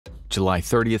July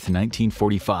 30th,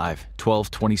 1945,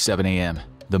 12:27 a.m.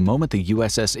 The moment the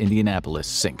USS Indianapolis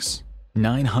sinks.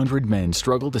 900 men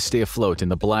struggled to stay afloat in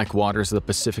the black waters of the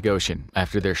Pacific Ocean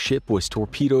after their ship was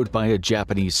torpedoed by a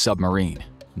Japanese submarine.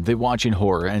 They watch in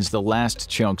horror as the last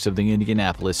chunks of the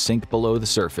Indianapolis sink below the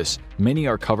surface. Many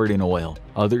are covered in oil,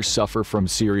 others suffer from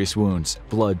serious wounds.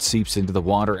 Blood seeps into the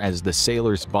water as the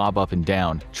sailors bob up and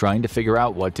down, trying to figure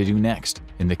out what to do next.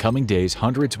 In the coming days,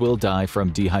 hundreds will die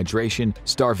from dehydration,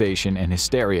 starvation, and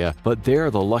hysteria, but they're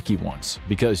the lucky ones,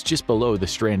 because just below the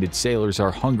stranded sailors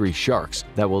are hungry sharks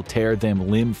that will tear them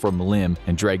limb from limb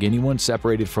and drag anyone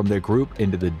separated from their group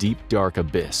into the deep, dark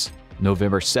abyss.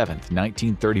 November 7,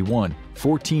 1931,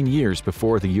 14 years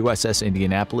before the USS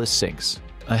Indianapolis sinks.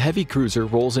 A heavy cruiser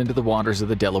rolls into the waters of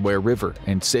the Delaware River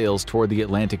and sails toward the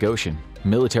Atlantic Ocean.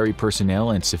 Military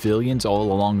personnel and civilians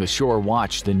all along the shore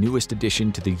watch the newest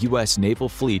addition to the U.S. naval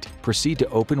fleet proceed to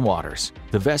open waters.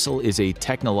 The vessel is a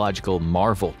technological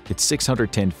marvel. It's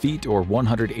 610 feet or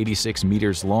 186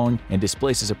 meters long and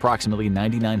displaces approximately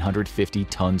 9,950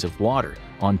 tons of water.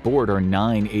 On board are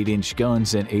 9 8-inch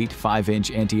guns and 8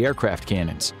 5-inch anti-aircraft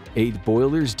cannons. 8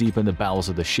 boilers deep in the bowels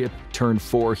of the ship turn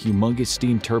 4 humongous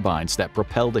steam turbines that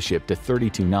propel the ship to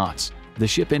 32 knots. The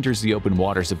ship enters the open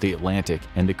waters of the Atlantic,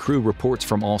 and the crew reports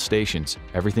from all stations.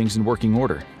 Everything's in working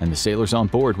order, and the sailors on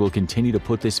board will continue to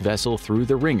put this vessel through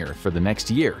the ringer for the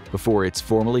next year before it's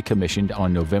formally commissioned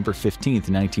on November 15,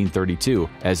 1932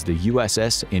 as the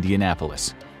USS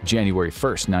Indianapolis. January 1,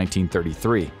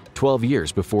 1933, 12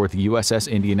 years before the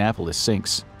USS Indianapolis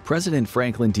sinks. President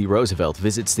Franklin D. Roosevelt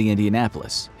visits the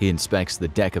Indianapolis. He inspects the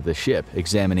deck of the ship,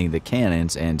 examining the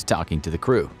cannons and talking to the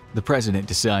crew. The president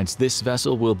decides this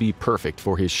vessel will be perfect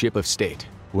for his ship of state.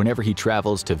 Whenever he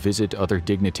travels to visit other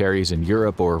dignitaries in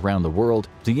Europe or around the world,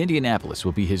 the Indianapolis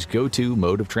will be his go-to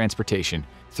mode of transportation.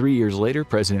 3 years later,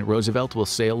 President Roosevelt will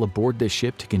sail aboard this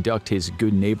ship to conduct his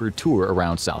good neighbor tour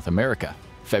around South America.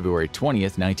 February 20,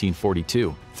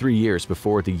 1942, 3 years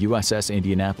before the USS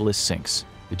Indianapolis sinks.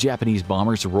 The Japanese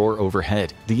bombers roar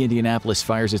overhead. The Indianapolis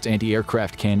fires its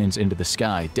anti-aircraft cannons into the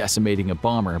sky, decimating a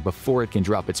bomber before it can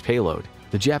drop its payload.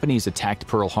 The Japanese attacked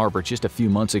Pearl Harbor just a few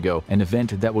months ago, an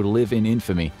event that would live in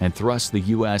infamy and thrust the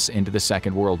U.S. into the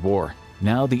Second World War.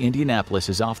 Now the Indianapolis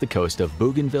is off the coast of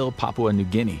Bougainville, Papua New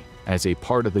Guinea, as a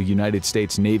part of the United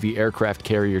States Navy Aircraft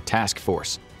Carrier Task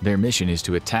Force. Their mission is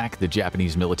to attack the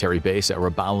Japanese military base at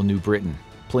Rabaul, New Britain.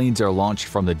 Planes are launched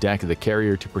from the deck of the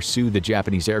carrier to pursue the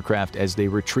Japanese aircraft as they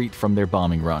retreat from their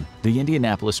bombing run. The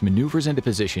Indianapolis maneuvers into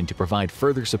position to provide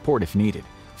further support if needed.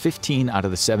 15 out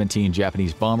of the 17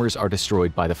 Japanese bombers are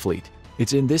destroyed by the fleet.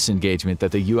 It's in this engagement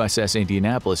that the USS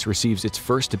Indianapolis receives its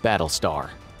first battle star.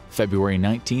 February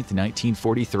 19,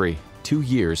 1943, 2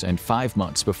 years and 5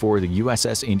 months before the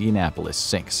USS Indianapolis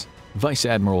sinks. Vice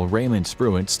Admiral Raymond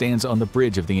Spruant stands on the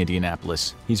bridge of the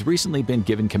Indianapolis. He's recently been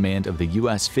given command of the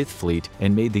U.S. Fifth Fleet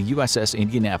and made the USS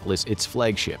Indianapolis its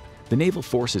flagship. The naval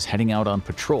force is heading out on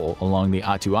patrol along the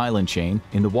Attu Island chain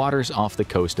in the waters off the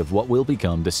coast of what will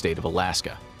become the state of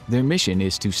Alaska. Their mission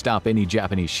is to stop any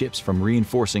Japanese ships from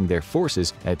reinforcing their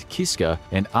forces at Kiska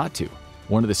and Attu.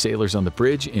 One of the sailors on the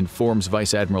bridge informs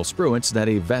Vice Admiral Spruant that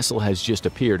a vessel has just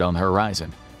appeared on the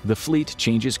horizon. The fleet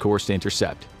changes course to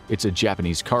intercept. It's a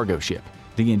Japanese cargo ship.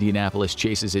 The Indianapolis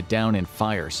chases it down and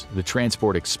fires. The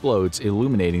transport explodes,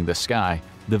 illuminating the sky.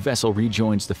 The vessel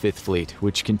rejoins the Fifth Fleet,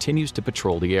 which continues to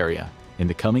patrol the area. In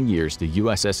the coming years, the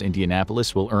USS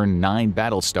Indianapolis will earn 9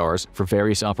 battle stars for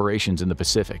various operations in the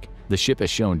Pacific. The ship has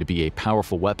shown to be a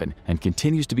powerful weapon and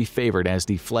continues to be favored as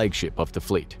the flagship of the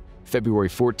fleet. February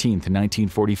 14,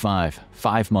 1945,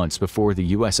 5 months before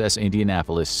the USS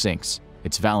Indianapolis sinks.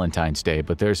 It's Valentine's Day,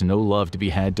 but there's no love to be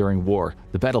had during war.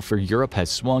 The battle for Europe has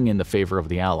swung in the favor of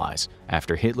the Allies.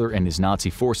 After Hitler and his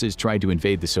Nazi forces tried to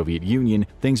invade the Soviet Union,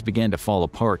 things began to fall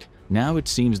apart. Now it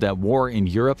seems that war in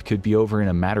Europe could be over in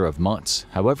a matter of months.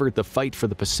 However, the fight for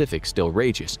the Pacific still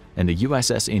rages, and the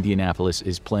USS Indianapolis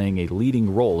is playing a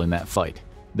leading role in that fight.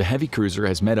 The heavy cruiser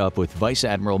has met up with Vice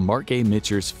Admiral Mark A.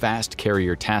 Mitscher's Fast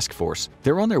Carrier Task Force.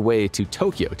 They're on their way to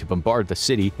Tokyo to bombard the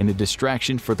city in a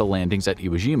distraction for the landings at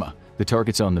Iwo Jima. The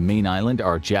targets on the main island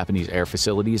are Japanese air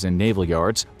facilities and naval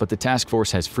yards, but the task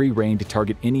force has free rein to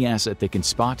target any asset they can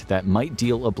spot that might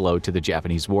deal a blow to the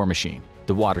Japanese war machine.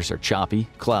 The waters are choppy,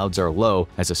 clouds are low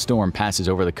as a storm passes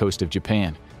over the coast of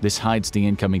Japan. This hides the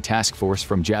incoming task force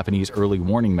from Japanese early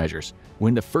warning measures.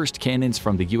 When the first cannons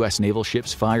from the U.S. naval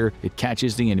ships fire, it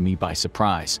catches the enemy by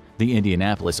surprise. The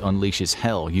Indianapolis unleashes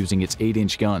hell using its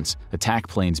 8-inch guns. Attack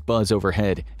planes buzz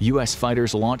overhead. U.S.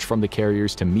 fighters launch from the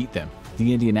carriers to meet them.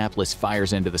 The Indianapolis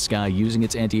fires into the sky using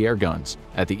its anti-air guns.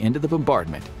 At the end of the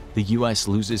bombardment, The US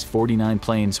loses 49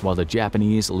 planes while the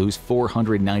Japanese lose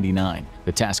 499.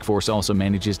 The task force also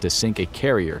manages to sink a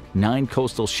carrier, 9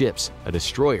 coastal ships, a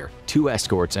destroyer, 2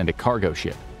 escorts, and a cargo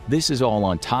ship. This is all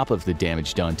on top of the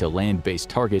damage done to land-based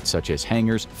targets such as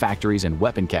hangars, factories, and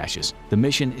weapon caches. The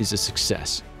mission is a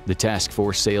success. The task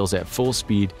force sails at full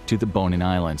speed to the Bonin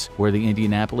Islands, where the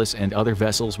Indianapolis and other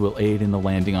vessels will aid in the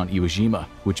landing on Iwo Jima,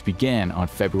 which began on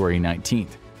February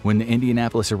 19th. When the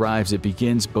Indianapolis arrives, it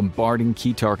begins bombarding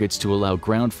key targets to allow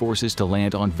ground forces to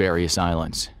land on various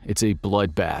islands. It's a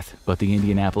bloodbath, but the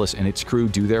Indianapolis and its crew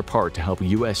do their part to help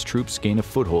U.S. troops gain a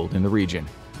foothold in the region.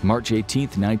 March 18,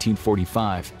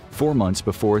 1945, 4 months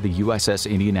before the USS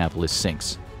Indianapolis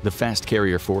sinks. The fast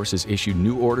carrier force has issued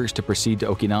new orders to proceed to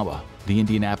Okinawa. The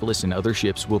Indianapolis and other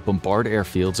ships will bombard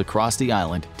airfields across the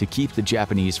island to keep the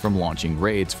Japanese from launching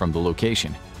raids from the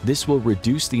location. This will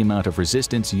reduce the amount of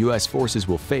resistance U.S. forces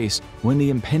will face when the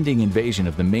impending invasion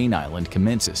of the main island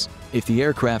commences. If the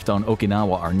aircraft on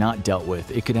Okinawa are not dealt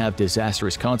with, it could have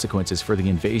disastrous consequences for the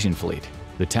invasion fleet.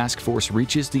 The task force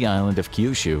reaches the island of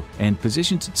Kyushu and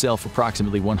positions itself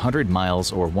approximately 100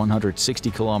 miles or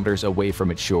 160 kilometers away from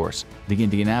its shores. The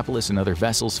Indianapolis and other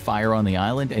vessels fire on the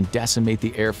island and decimate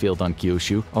the airfield on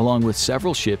Kyushu, along with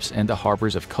several ships and the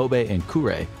harbors of Kobe and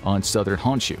Kure on southern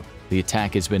Honshu. The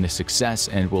attack has been a success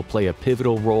and will play a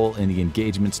pivotal role in the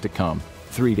engagements to come.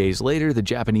 3 days later, the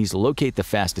Japanese locate the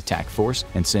fast attack force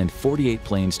and send 48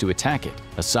 planes to attack it.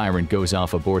 A siren goes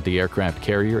off aboard the aircraft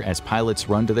carrier as pilots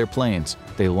run to their planes.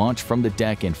 They launch from the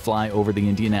deck and fly over the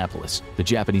Indianapolis. The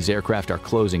Japanese aircraft are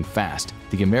closing fast.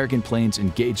 The American planes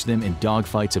engage them in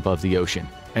dogfights above the ocean.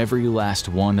 Every last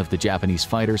one of the Japanese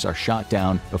fighters are shot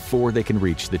down before they can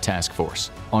reach the task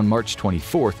force. On March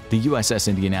 24th, the USS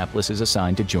Indianapolis is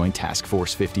assigned to join Task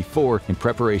Force 54 in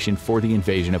preparation for the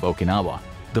invasion of Okinawa.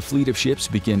 The fleet of ships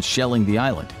begins shelling the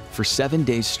island. For 7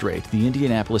 days straight, the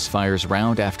Indianapolis fires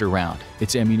round after round.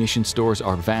 Its ammunition stores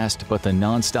are vast, but the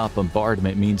non-stop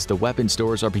bombardment means the weapon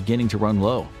stores are beginning to run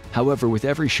low. However, with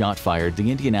every shot fired,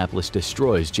 the Indianapolis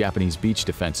destroys Japanese beach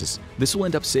defenses. This will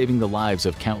end up saving the lives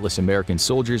of countless American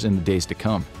soldiers in the days to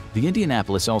come. The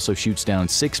Indianapolis also shoots down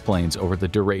 6 planes over the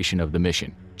duration of the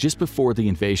mission. Just before the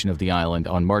invasion of the island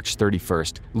on March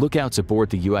 31st, lookouts aboard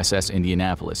the USS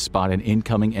Indianapolis spot an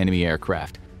incoming enemy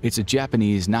aircraft. It's a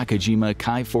Japanese Nakajima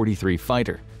Kai-43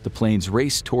 fighter. The planes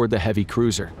race toward the heavy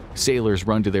cruiser. Sailors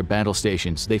run to their battle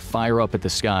stations. They fire up at the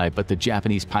sky, but the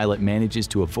Japanese pilot manages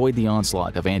to avoid the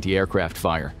onslaught of anti-aircraft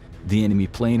fire. The enemy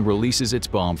plane releases its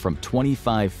bomb from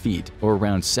 25 feet, or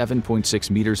around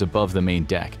 7.6 meters above the main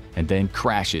deck, and then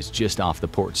crashes just off the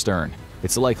port stern.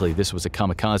 It's likely this was a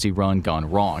kamikaze run gone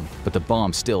wrong, but the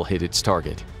bomb still hit its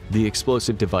target. The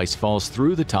explosive device falls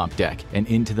through the top deck and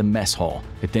into the mess hall.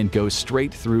 It then goes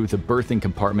straight through the berthing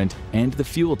compartment and the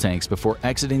fuel tanks before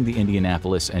exiting the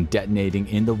Indianapolis and detonating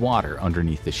in the water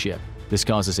underneath the ship. This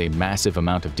causes a massive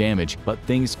amount of damage, but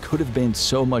things could have been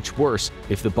so much worse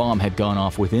if the bomb had gone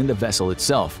off within the vessel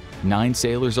itself. 9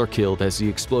 sailors are killed as the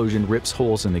explosion rips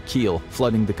holes in the keel,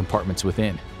 flooding the compartments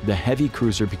within. The heavy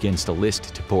cruiser begins to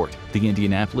list to port. The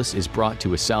Indianapolis is brought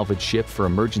to a salvage ship for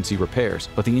emergency repairs,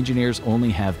 but the engineers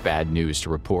only have bad news to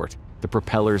report. The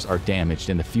propellers are damaged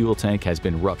and the fuel tank has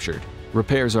been ruptured.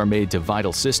 Repairs are made to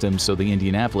vital systems so the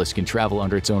Indianapolis can travel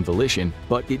under its own volition,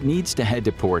 but it needs to head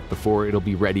to port before it'll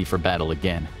be ready for battle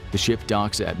again. The ship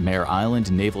docks at Mare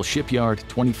Island Naval Shipyard,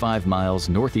 25 miles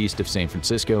northeast of San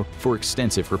Francisco, for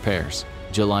extensive repairs.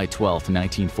 July 12,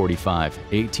 1945,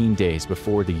 18 days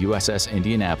before the USS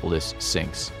Indianapolis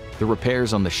sinks. The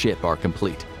repairs on the ship are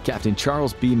complete. Captain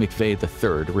Charles B. McVeigh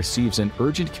III receives an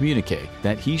urgent communique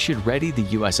that he should ready the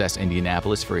USS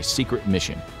Indianapolis for a secret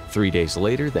mission. 3 days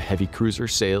later, the heavy cruiser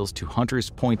sails to Hunters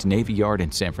Point Navy Yard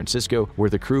in San Francisco, where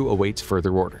the crew awaits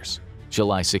further orders.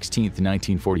 July 16,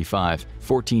 1945,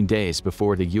 14 days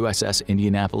before the USS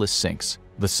Indianapolis sinks.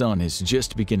 The sun is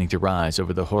just beginning to rise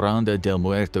over the Jornada del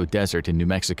Muerto desert in New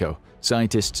Mexico.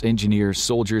 Scientists, engineers,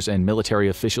 soldiers, and military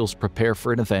officials prepare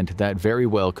for an event that very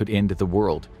well could end the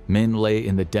world. Men lay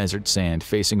in the desert sand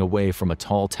facing away from a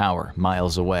tall tower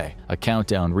miles away. A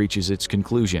countdown reaches its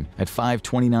conclusion. At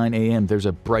 5:29 a.m. there's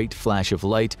a bright flash of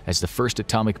light as the first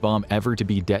atomic bomb ever to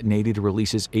be detonated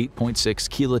releases 8.6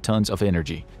 kilotons of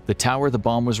energy. The tower the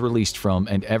bomb was released from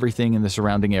and everything in the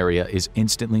surrounding area is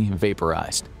instantly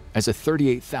vaporized. As a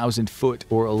 38,000-foot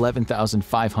or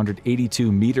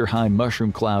 11,582-meter-high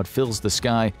mushroom cloud fills the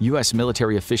sky, U.S.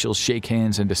 military officials shake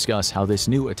hands and discuss how this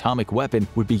new atomic weapon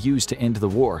would be used to end the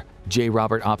war. J.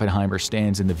 Robert Oppenheimer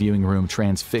stands in the viewing room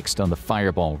transfixed on the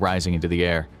fireball rising into the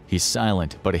air. He's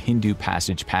silent, but a Hindu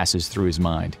passage passes through his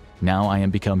mind. Now I am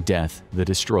become death, the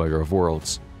destroyer of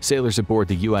worlds. Sailors aboard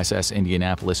the USS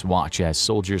Indianapolis watch as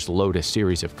soldiers load a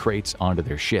series of crates onto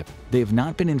their ship. They have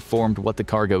not been informed what the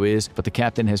cargo is, but the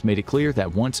captain has made it clear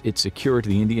that once it's secured,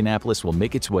 the Indianapolis will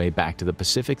make its way back to the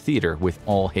Pacific Theater with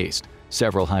all haste.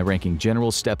 Several high-ranking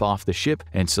generals step off the ship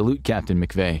and salute Captain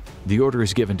McVeigh. The order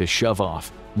is given to shove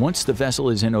off. Once the vessel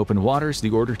is in open waters,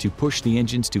 the order to push the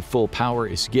engines to full power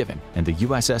is given, and the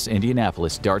USS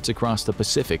Indianapolis darts across the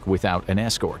Pacific without an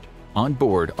escort. On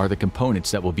board are the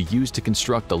components that will be used to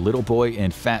construct the Little Boy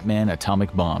and Fat Man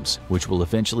atomic bombs, which will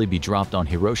eventually be dropped on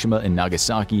Hiroshima and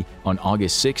Nagasaki on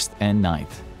August 6th and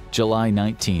 9th. July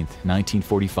 19,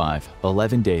 1945,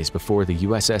 11 days before the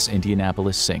USS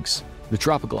Indianapolis sinks. The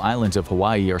tropical islands of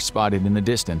Hawaii are spotted in the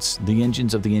distance. The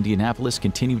engines of the Indianapolis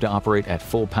continue to operate at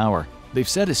full power. They've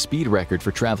set a speed record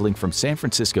for traveling from San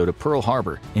Francisco to Pearl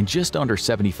Harbor in just under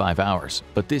 75 hours,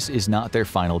 but this is not their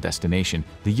final destination.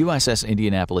 The USS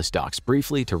Indianapolis docks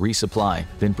briefly to resupply,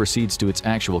 then proceeds to its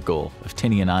actual goal of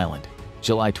Tinian Island.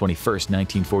 July 21,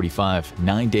 1945,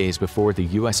 9 days before the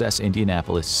USS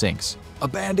Indianapolis sinks.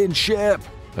 "Abandon ship!"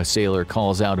 a sailor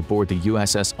calls out aboard the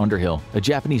USS Underhill. A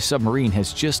Japanese submarine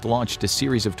has just launched a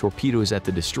series of torpedoes at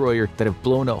the destroyer that have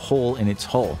blown a hole in its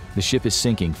hull. The ship is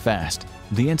sinking fast.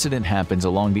 The incident happens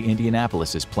along the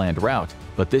Indianapolis's planned route,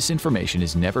 but this information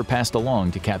is never passed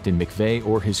along to Captain McVeigh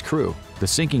or his crew. The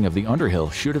sinking of the Underhill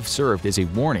should have served as a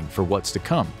warning for what's to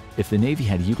come. If the Navy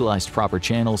had utilized proper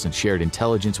channels and shared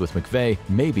intelligence with McVeigh,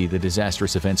 maybe the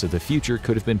disastrous events of the future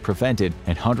could have been prevented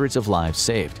and hundreds of lives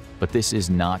saved. But this is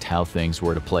not how things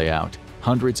were to play out.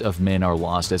 Hundreds of men are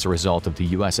lost as a result of the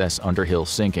USS Underhill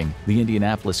sinking. The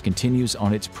Indianapolis continues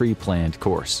on its pre-planned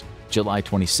course. July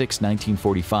 26,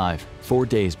 1945, 4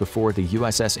 days before the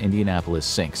USS Indianapolis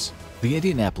sinks. The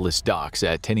Indianapolis docks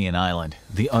at Tinian Island.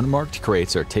 The unmarked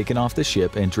crates are taken off the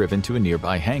ship and driven to a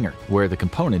nearby hangar, where the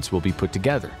components will be put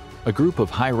together. A group of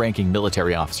high-ranking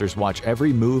military officers watch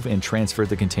every move and transfer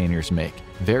the containers make.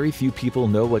 Very few people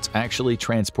know what's actually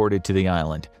transported to the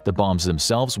island. The bombs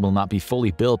themselves will not be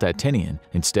fully built at Tinian.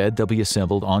 Instead, they'll be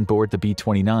assembled on board the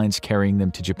B-29s carrying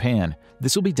them to Japan.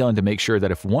 This will be done to make sure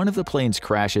that if one of the planes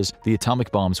crashes, the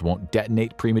atomic bombs won't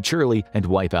detonate prematurely and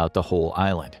wipe out the whole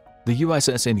island. The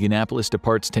USS Indianapolis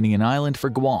departs Tinian Island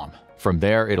for Guam. From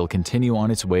there, it'll continue on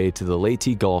its way to the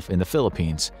Leyte Gulf in the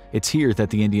Philippines. It's here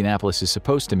that the Indianapolis is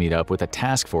supposed to meet up with a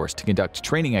task force to conduct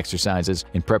training exercises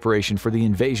in preparation for the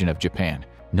invasion of Japan.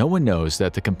 No one knows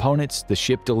that the components the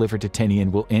ship delivered to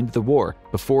Tinian will end the war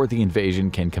before the invasion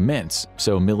can commence,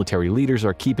 so military leaders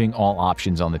are keeping all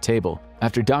options on the table.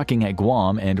 After docking at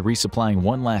Guam and resupplying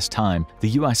one last time,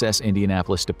 the USS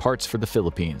Indianapolis departs for the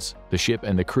Philippines. The ship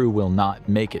and the crew will not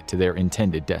make it to their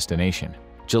intended destination.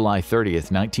 July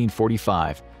 30th,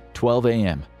 1945, 12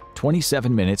 a.m.,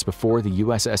 27 minutes before the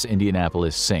USS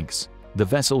Indianapolis sinks. The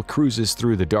vessel cruises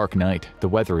through the dark night. The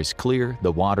weather is clear,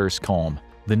 the water's calm.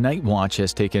 The night watch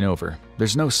has taken over.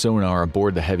 There's no sonar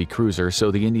aboard the heavy cruiser,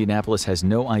 so the Indianapolis has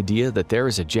no idea that there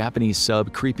is a Japanese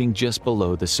sub creeping just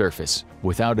below the surface.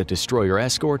 Without a destroyer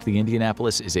escort, the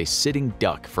Indianapolis is a sitting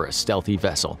duck for a stealthy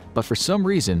vessel. But for some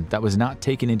reason, that was not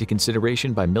taken into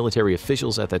consideration by military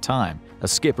officials at the time. A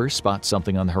skipper spots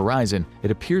something on the horizon.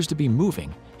 It appears to be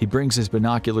moving. He brings his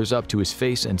binoculars up to his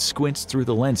face and squints through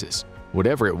the lenses.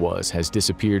 Whatever it was has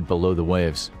disappeared below the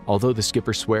waves. Although the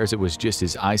skipper swears it was just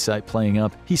his eyesight playing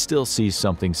up, he still sees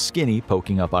something skinny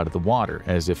poking up out of the water,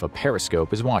 as if a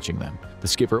periscope is watching them. The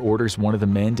skipper orders one of the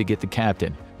men to get the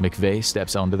captain. McVeigh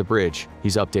steps onto the bridge.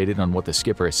 He's updated on what the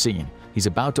skipper has seen. He's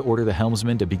about to order the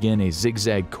helmsman to begin a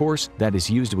zigzag course that is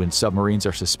used when submarines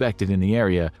are suspected in the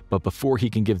area, but before he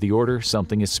can give the order,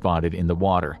 something is spotted in the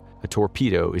water. A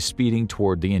torpedo is speeding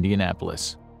toward the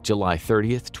Indianapolis. July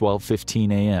 30th,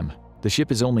 12:15 a.m. The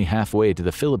ship is only halfway to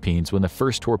the Philippines when the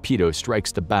first torpedo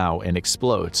strikes the bow and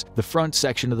explodes. The front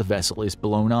section of the vessel is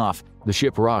blown off. The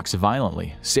ship rocks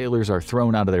violently. Sailors are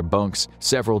thrown out of their bunks.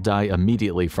 Several die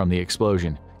immediately from the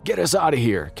explosion. "Get us out of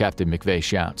here!" Captain McVeigh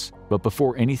shouts. But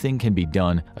before anything can be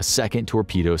done, a second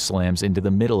torpedo slams into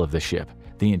the middle of the ship.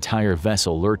 The entire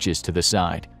vessel lurches to the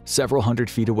side. Several hundred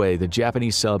feet away, the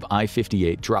Japanese sub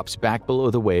I-58 drops back below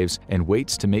the waves and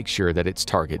waits to make sure that its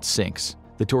target sinks.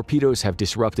 The torpedoes have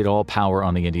disrupted all power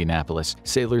on the Indianapolis.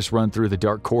 Sailors run through the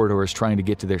dark corridors trying to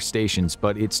get to their stations,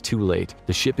 but it's too late.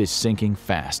 The ship is sinking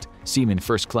fast. Seaman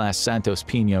First Class Santos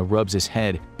Pena rubs his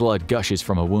head. Blood gushes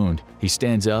from a wound. He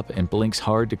stands up and blinks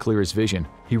hard to clear his vision.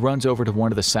 He runs over to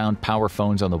one of the sound power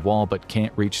phones on the wall but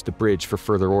can't reach the bridge for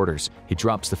further orders. He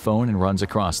drops the phone and runs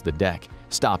across the deck,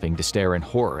 stopping to stare in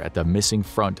horror at the missing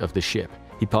front of the ship.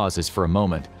 He pauses for a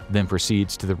moment, then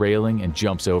proceeds to the railing and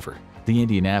jumps over. The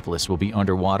Indianapolis will be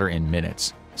underwater in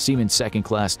minutes. Seaman Second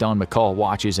Class Don McCall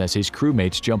watches as his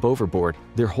crewmates jump overboard.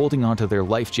 They're holding onto their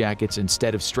life jackets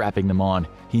instead of strapping them on.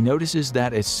 He notices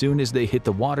that as soon as they hit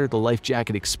the water, the life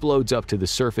jacket explodes up to the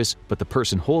surface, but the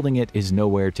person holding it is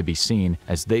nowhere to be seen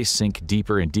as they sink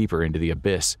deeper and deeper into the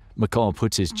abyss. McCall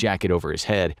puts his jacket over his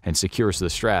head and secures the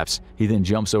straps. He then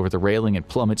jumps over the railing and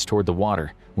plummets toward the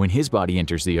water. When his body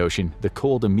enters the ocean, the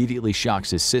cold immediately shocks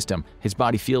his system. His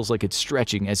body feels like it's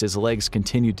stretching as his legs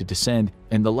continue to descend,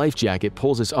 and the life jacket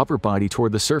pulls his upper body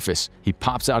toward the surface. He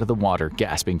pops out of the water,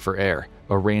 gasping for air.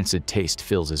 A rancid taste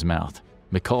fills his mouth.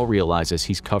 McCall realizes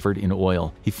he's covered in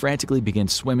oil. He frantically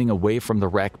begins swimming away from the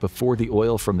wreck before the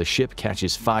oil from the ship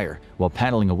catches fire. While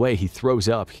paddling away, he throws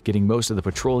up, getting most of the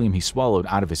petroleum he swallowed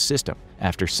out of his system.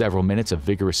 After several minutes of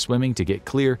vigorous swimming to get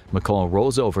clear, McCall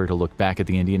rolls over to look back at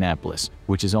the Indianapolis,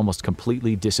 which has almost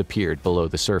completely disappeared below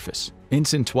the surface.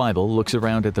 Ensign Twible looks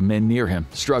around at the men near him,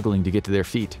 struggling to get to their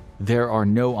feet. There are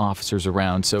no officers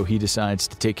around, so he decides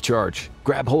to take charge.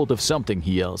 "Grab hold of something,"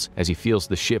 he yells, as he feels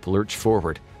the ship lurch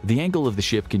forward. The angle of the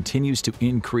ship continues to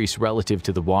increase relative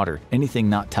to the water. Anything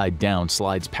not tied down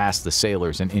slides past the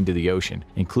sailors and into the ocean,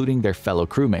 including their fellow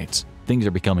crewmates. Things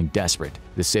are becoming desperate.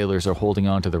 The sailors are holding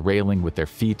on to the railing with their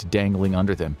feet dangling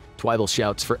under them. Twible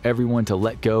shouts for everyone to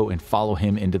let go and follow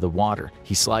him into the water.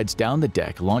 He slides down the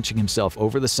deck, launching himself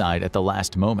over the side at the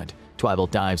last moment. Twible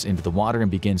dives into the water and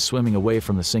begins swimming away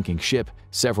from the sinking ship,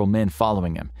 several men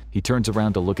following him. He turns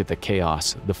around to look at the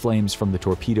chaos. The flames from the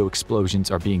torpedo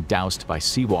explosions are being doused by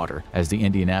seawater as the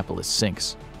Indianapolis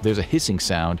sinks. There's a hissing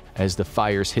sound as the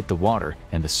fires hit the water,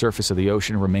 and the surface of the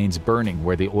ocean remains burning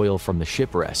where the oil from the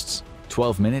ship rests.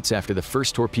 12 minutes after the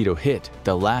first torpedo hit,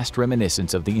 the last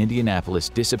reminiscence of the Indianapolis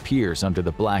disappears under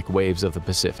the black waves of the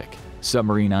Pacific.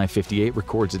 Submarine I-58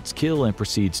 records its kill and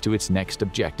proceeds to its next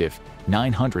objective.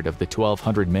 900 of the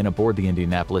 1,200 men aboard the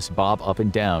Indianapolis bob up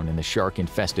and down in the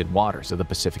shark-infested waters of the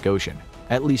Pacific Ocean.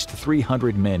 At least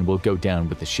 300 men will go down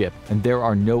with the ship, and there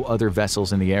are no other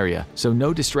vessels in the area, so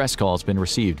no distress call has been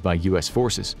received by U.S.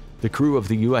 forces. The crew of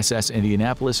the USS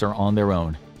Indianapolis are on their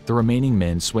own. The remaining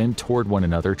men swim toward one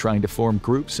another, trying to form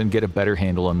groups and get a better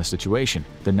handle on the situation.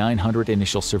 The 900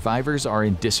 initial survivors are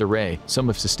in disarray. Some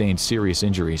have sustained serious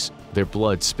injuries. Their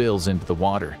blood spills into the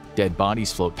water. Dead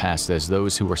bodies float past as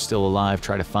those who are still alive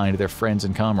try to find their friends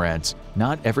and comrades.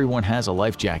 Not everyone has a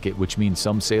life jacket, which means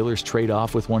some sailors trade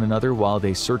off with one another while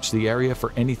they search the area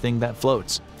for anything that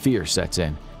floats. Fear sets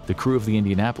in. The crew of the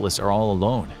Indianapolis are all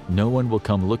alone. No one will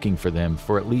come looking for them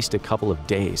for at least a couple of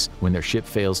days when their ship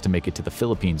fails to make it to the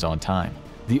Philippines on time.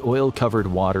 The oil-covered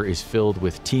water is filled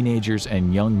with teenagers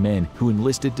and young men who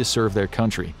enlisted to serve their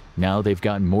country. Now they've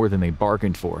gotten more than they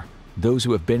bargained for. Those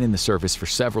who have been in the service for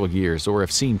several years or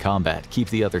have seen combat keep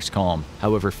the others calm.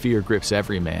 However, fear grips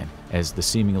every man as the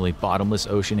seemingly bottomless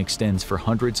ocean extends for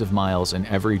hundreds of miles in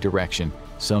every direction.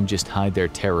 Some just hide their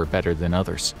terror better than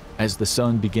others. As the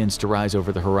sun begins to rise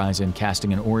over the horizon,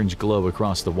 casting an orange glow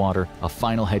across the water, a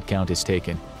final head count is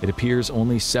taken. It appears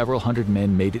only several hundred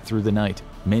men made it through the night.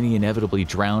 Many inevitably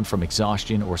drowned from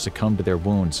exhaustion or succumbed to their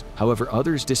wounds. However,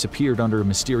 others disappeared under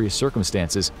mysterious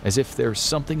circumstances, as if there's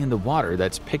something in the water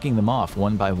that's picking them off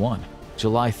one by one.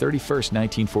 July 31st,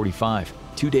 1945,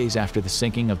 2 days after the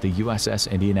sinking of the USS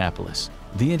Indianapolis.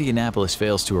 The Indianapolis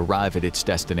fails to arrive at its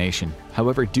destination.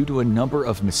 However, due to a number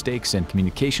of mistakes and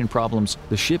communication problems,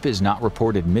 the ship is not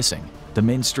reported missing. The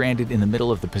men stranded in the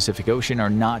middle of the Pacific Ocean are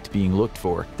not being looked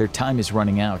for. Their time is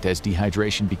running out as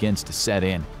dehydration begins to set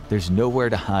in. There's nowhere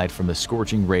to hide from the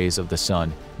scorching rays of the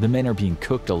sun. The men are being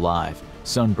cooked alive.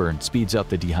 Sunburn speeds up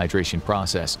the dehydration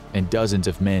process, and dozens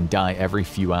of men die every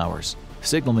few hours.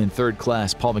 Signalman Third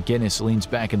Class Paul McGinnis leans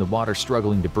back in the water,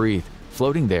 struggling to breathe.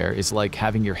 Floating there is like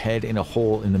having your head in a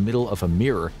hole in the middle of a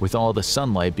mirror with all the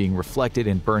sunlight being reflected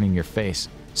and burning your face.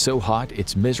 So hot,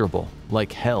 it's miserable.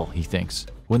 Like hell, he thinks.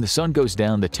 When the sun goes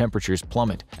down, the temperatures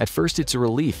plummet. At first, it's a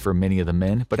relief for many of the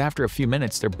men, but after a few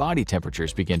minutes, their body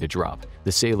temperatures begin to drop.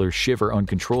 The sailors shiver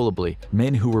uncontrollably.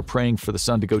 Men who were praying for the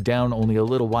sun to go down only a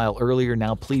little while earlier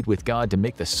now plead with God to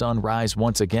make the sun rise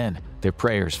once again. Their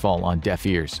prayers fall on deaf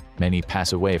ears. Many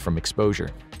pass away from exposure.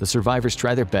 The survivors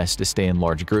try their best to stay in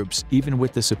large groups. Even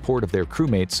with the support of their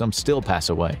crewmates, some still pass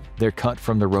away. They're cut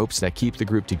from the ropes that keep the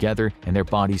group together, and their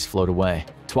bodies float away.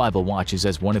 Twible watches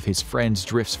as one of his friends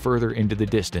drifts further into the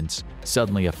distance.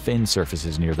 Suddenly, a fin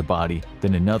surfaces near the body,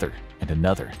 then another and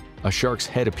another. A shark's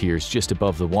head appears just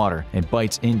above the water and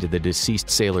bites into the deceased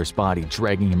sailor's body,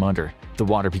 dragging him under. The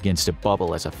water begins to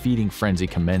bubble as a feeding frenzy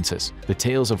commences. The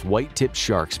tails of white-tipped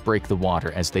sharks break the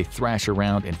water as they thrash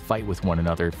around and fight with one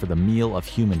another for the meal of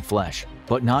human flesh.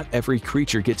 But not every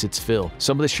creature gets its fill.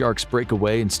 Some of the sharks break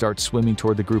away and start swimming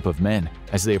toward the group of men.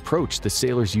 As they approach, the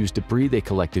sailors use debris they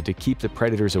collected to keep the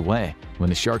predators away. When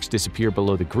the sharks disappear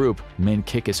below the group, men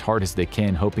kick as hard as they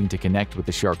can, hoping to connect with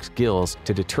the sharks' gills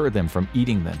to deter them from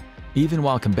eating them. Even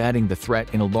while combating the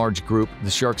threat in a large group,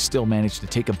 the sharks still manage to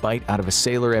take a bite out of a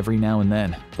sailor every now and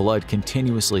then. Blood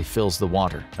continuously fills the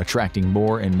water, attracting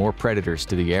more and more predators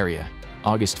to the area.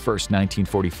 August 1,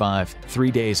 1945, 3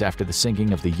 days after the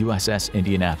sinking of the USS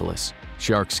Indianapolis.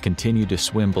 Sharks continue to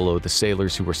swim below the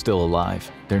sailors who are still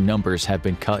alive. Their numbers have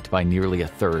been cut by nearly a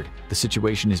third. The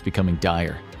situation is becoming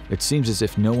dire. It seems as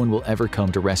if no one will ever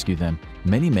come to rescue them.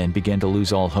 Many men begin to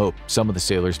lose all hope. Some of the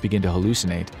sailors begin to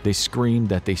hallucinate. They scream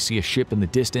that they see a ship in the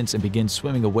distance and begin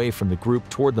swimming away from the group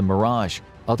toward the mirage.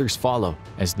 Others follow.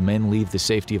 As the men leave the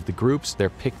safety of the groups, they're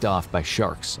picked off by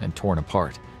sharks and torn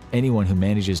apart. Anyone who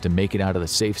manages to make it out of the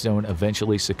safe zone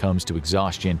eventually succumbs to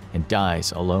exhaustion and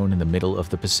dies alone in the middle of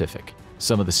the Pacific.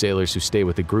 Some of the sailors who stay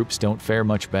with the groups don't fare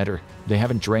much better. They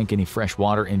haven't drank any fresh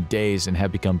water in days and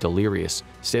have become delirious.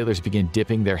 Sailors begin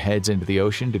dipping their heads into the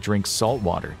ocean to drink salt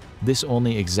water. This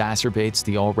only exacerbates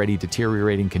the already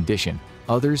deteriorating condition.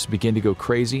 Others begin to go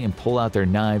crazy and pull out their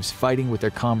knives, fighting with their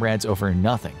comrades over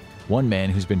nothing. One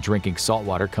man who's been drinking salt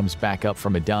water comes back up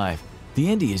from a dive. "The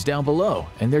Indy is down below,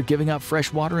 and they're giving out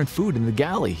fresh water and food in the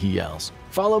galley," he yells.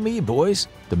 "Follow me, boys."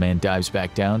 The man dives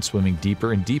back down, swimming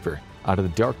deeper and deeper. Out of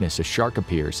the darkness, a shark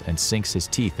appears and sinks his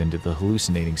teeth into the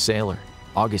hallucinating sailor.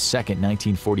 August 2,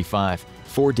 1945,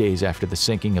 4 days after the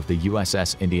sinking of the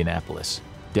USS Indianapolis.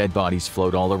 Dead bodies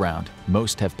float all around.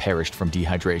 Most have perished from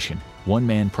dehydration. One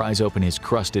man pries open his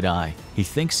crusted eye. He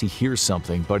thinks he hears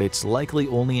something, but it's likely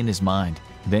only in his mind.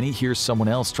 Then he hears someone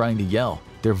else trying to yell.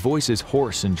 Their voice is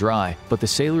hoarse and dry, but the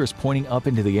sailor is pointing up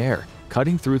into the air.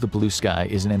 Cutting through the blue sky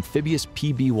is an amphibious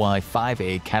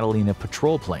PBY-5A Catalina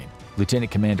patrol plane. Lieutenant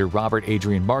Commander Robert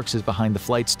Adrian Marks is behind the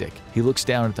flight stick. He looks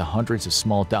down at the hundreds of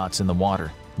small dots in the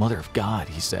water. "Mother of God,"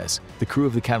 he says. The crew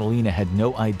of the Catalina had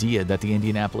no idea that the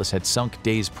Indianapolis had sunk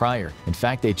days prior. In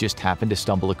fact, they just happened to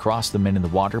stumble across the men in the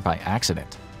water by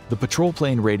accident. The patrol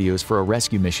plane radios for a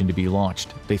rescue mission to be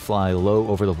launched. They fly low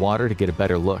over the water to get a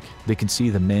better look. They can see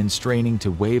the men straining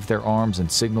to wave their arms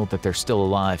and signal that they're still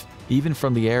alive. Even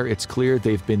from the air, it's clear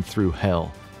they've been through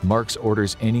hell. Marks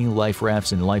orders any life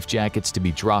rafts and life jackets to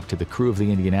be dropped to the crew of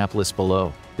the Indianapolis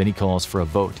below. Then he calls for a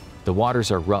vote. The waters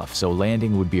are rough, so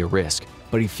landing would be a risk,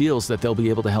 but he feels that they'll be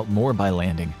able to help more by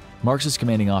landing. Marks'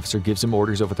 commanding officer gives him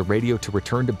orders over the radio to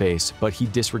return to base, but he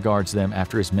disregards them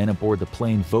after his men aboard the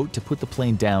plane vote to put the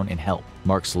plane down and help.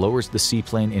 Marks lowers the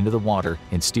seaplane into the water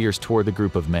and steers toward the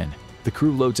group of men. The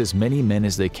crew loads as many men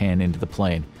as they can into the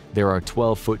plane. There are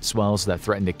 12-foot swells that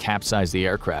threaten to capsize the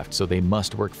aircraft, so they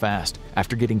must work fast.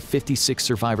 After getting 56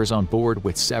 survivors on board,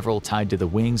 with several tied to the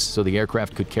wings so the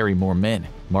aircraft could carry more men,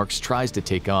 Marks tries to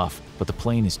take off, but the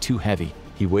plane is too heavy.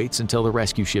 He waits until the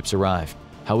rescue ships arrive.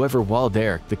 However, while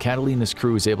there, the Catalina's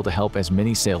crew is able to help as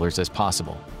many sailors as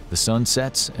possible. The sun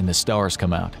sets and the stars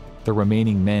come out. The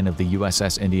remaining men of the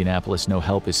USS Indianapolis know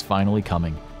help is finally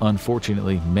coming.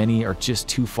 Unfortunately, many are just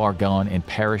too far gone and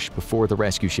perish before the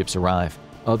rescue ships arrive.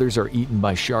 Others are eaten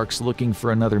by sharks looking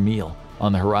for another meal.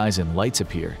 On the horizon, lights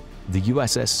appear. The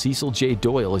USS Cecil J.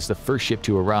 Doyle is the first ship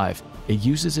to arrive. It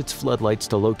uses its floodlights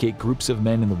to locate groups of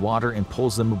men in the water and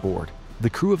pulls them aboard. The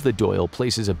crew of the Doyle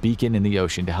places a beacon in the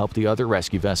ocean to help the other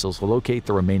rescue vessels locate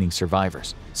the remaining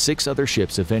survivors. 6 other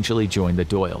ships eventually join the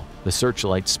Doyle. The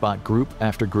searchlights spot group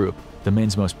after group. The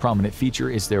men's most prominent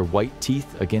feature is their white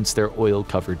teeth against their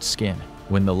oil-covered skin.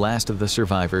 When the last of the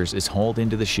survivors is hauled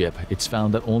into the ship, it's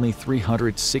found that only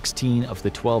 316 of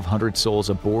the 1,200 souls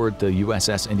aboard the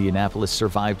USS Indianapolis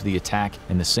survived the attack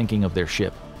and the sinking of their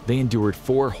ship. They endured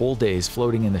 4 whole days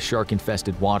floating in the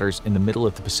shark-infested waters in the middle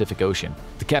of the Pacific Ocean.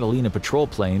 The Catalina patrol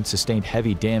plane sustained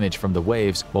heavy damage from the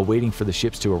waves while waiting for the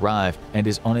ships to arrive and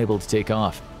is unable to take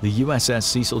off. The USS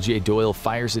Cecil J. Doyle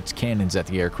fires its cannons at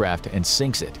the aircraft and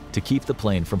sinks it to keep the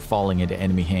plane from falling into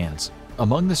enemy hands.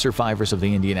 Among the survivors of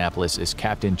the Indianapolis is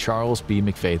Captain Charles B.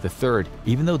 McVay III.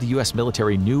 Even though the U.S.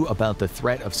 military knew about the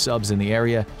threat of subs in the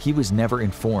area, he was never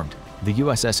informed. The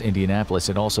USS Indianapolis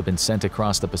had also been sent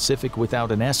across the Pacific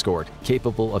without an escort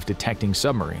capable of detecting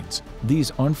submarines.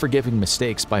 These unforgiving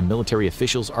mistakes by military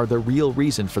officials are the real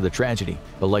reason for the tragedy,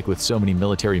 but like with so many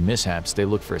military mishaps, they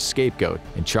look for a scapegoat,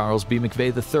 and Charles B.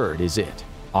 McVay III is it.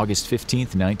 August 15,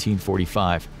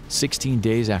 1945, 16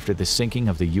 days after the sinking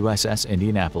of the USS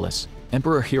Indianapolis.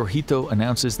 Emperor Hirohito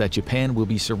announces that Japan will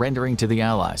be surrendering to the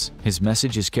Allies. His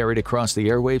message is carried across the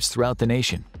airwaves throughout the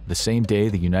nation. The same day,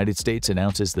 the United States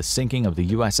announces the sinking of the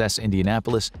USS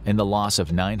Indianapolis and the loss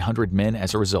of 900 men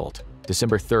as a result.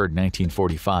 December 3,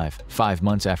 1945, 5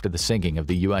 months after the sinking of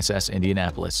the USS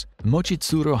Indianapolis.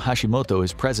 Mochitsuro Hashimoto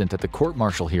is present at the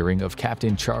court-martial hearing of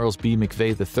Captain Charles B.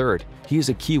 McVay III. He is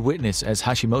a key witness as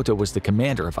Hashimoto was the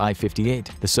commander of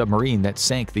I-58, the submarine that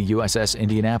sank the USS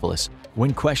Indianapolis.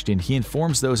 When questioned, he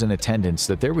informs those in attendance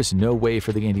that there was no way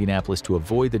for the Indianapolis to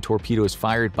avoid the torpedoes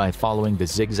fired by following the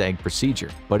zigzag procedure.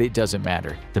 But it doesn't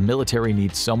matter. The military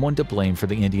needs someone to blame for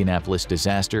the Indianapolis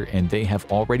disaster, and they have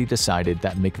already decided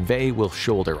that McVay will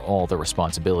shoulder all the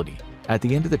responsibility. At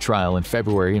the end of the trial in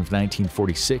February of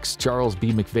 1946, Charles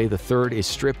B. McVay III is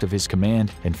stripped of his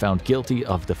command and found guilty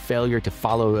of the failure to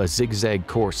follow a zigzag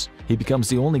course. He becomes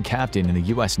the only captain in the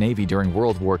U.S. Navy during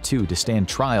World War II to stand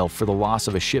trial for the loss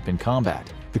of a ship in combat.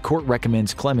 The court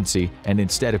recommends clemency, and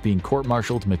instead of being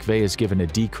court-martialed, McVay is given a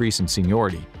decrease in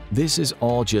seniority. This is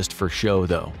all just for show,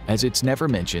 though, as it's never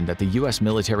mentioned that the U.S.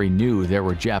 military knew there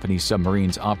were Japanese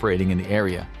submarines operating in the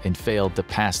area and failed to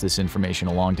pass this information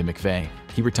along to McVay.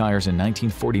 He retires in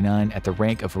 1949 at the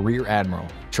rank of Rear Admiral.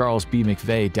 Charles B.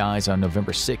 McVay dies on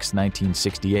November 6,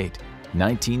 1968.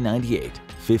 1998.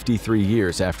 53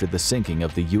 years after the sinking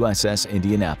of the USS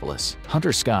Indianapolis.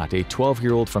 Hunter Scott, a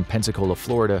 12-year-old from Pensacola,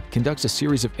 Florida, conducts a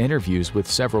series of interviews with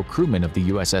several crewmen of the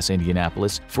USS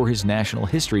Indianapolis for his National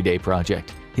History Day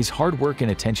project. His hard work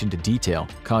and attention to detail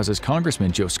causes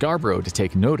Congressman Joe Scarborough to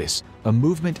take notice. A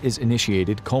movement is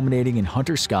initiated culminating in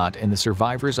Hunter Scott and the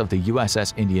survivors of the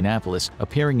USS Indianapolis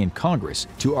appearing in Congress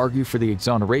to argue for the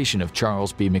exoneration of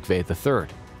Charles B. McVay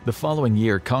III. The following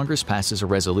year, Congress passes a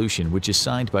resolution which is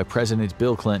signed by President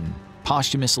Bill Clinton,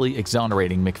 posthumously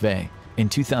exonerating McVay. In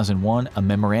 2001, a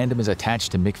memorandum is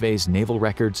attached to McVay's naval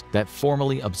records that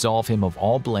formally absolve him of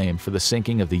all blame for the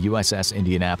sinking of the USS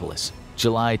Indianapolis.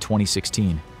 July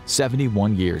 2016,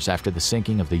 71 years after the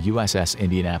sinking of the USS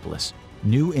Indianapolis.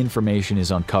 New information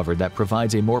is uncovered that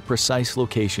provides a more precise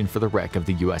location for the wreck of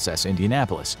the USS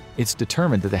Indianapolis. It's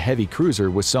determined that the heavy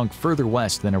cruiser was sunk further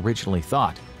west than originally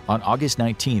thought. On August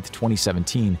 19,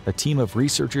 2017, a team of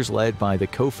researchers led by the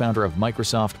co-founder of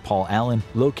Microsoft, Paul Allen,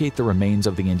 locate the remains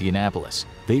of the Indianapolis.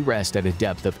 They rest at a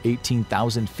depth of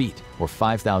 18,000 feet, or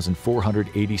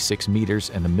 5,486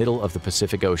 meters in the middle of the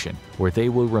Pacific Ocean, where they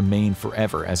will remain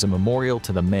forever as a memorial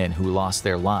to the men who lost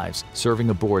their lives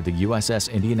serving aboard the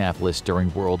USS Indianapolis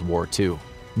during World War II.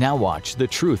 Now watch The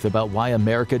Truth About Why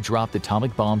America Dropped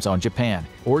Atomic Bombs on Japan,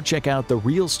 or check out the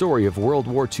real story of World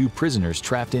War II prisoners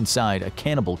trapped inside a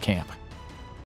cannibal camp.